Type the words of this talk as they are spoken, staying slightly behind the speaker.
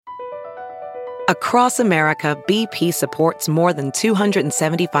Across America, BP supports more than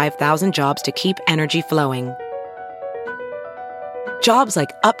 275,000 jobs to keep energy flowing. Jobs like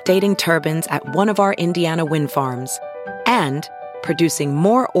updating turbines at one of our Indiana wind farms and producing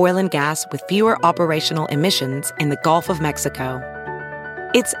more oil and gas with fewer operational emissions in the Gulf of Mexico.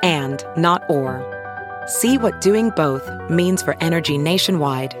 It's and, not or. See what doing both means for energy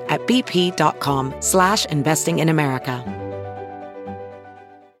nationwide at bp.com/investing in America.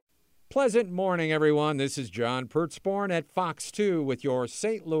 Pleasant morning, everyone. This is John Pertzborn at Fox 2 with your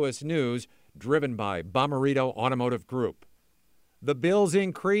St. Louis news, driven by Bomarito Automotive Group. The bills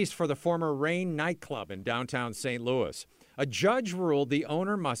increased for the former Rain nightclub in downtown St. Louis. A judge ruled the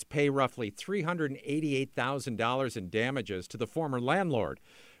owner must pay roughly $388,000 in damages to the former landlord.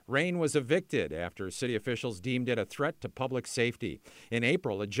 Rain was evicted after city officials deemed it a threat to public safety. In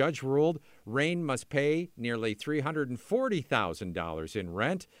April, a judge ruled Rain must pay nearly $340,000 in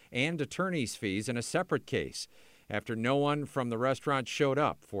rent and attorney's fees in a separate case after no one from the restaurant showed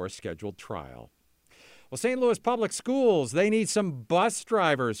up for a scheduled trial. Well, St. Louis Public Schools, they need some bus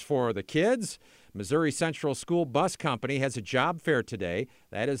drivers for the kids. Missouri Central School Bus Company has a job fair today.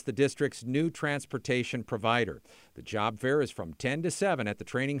 That is the district's new transportation provider. The job fair is from 10 to 7 at the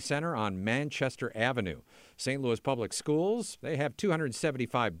training center on Manchester Avenue. St. Louis Public Schools, they have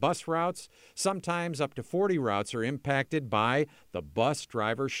 275 bus routes. Sometimes up to 40 routes are impacted by the bus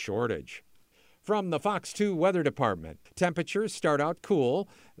driver shortage. From the Fox 2 Weather Department, temperatures start out cool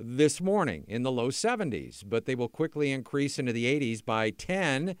this morning in the low 70s, but they will quickly increase into the 80s by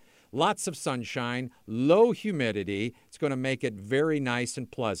 10. Lots of sunshine, low humidity. It's going to make it very nice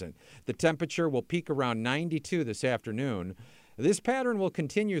and pleasant. The temperature will peak around 92 this afternoon. This pattern will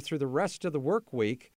continue through the rest of the work week.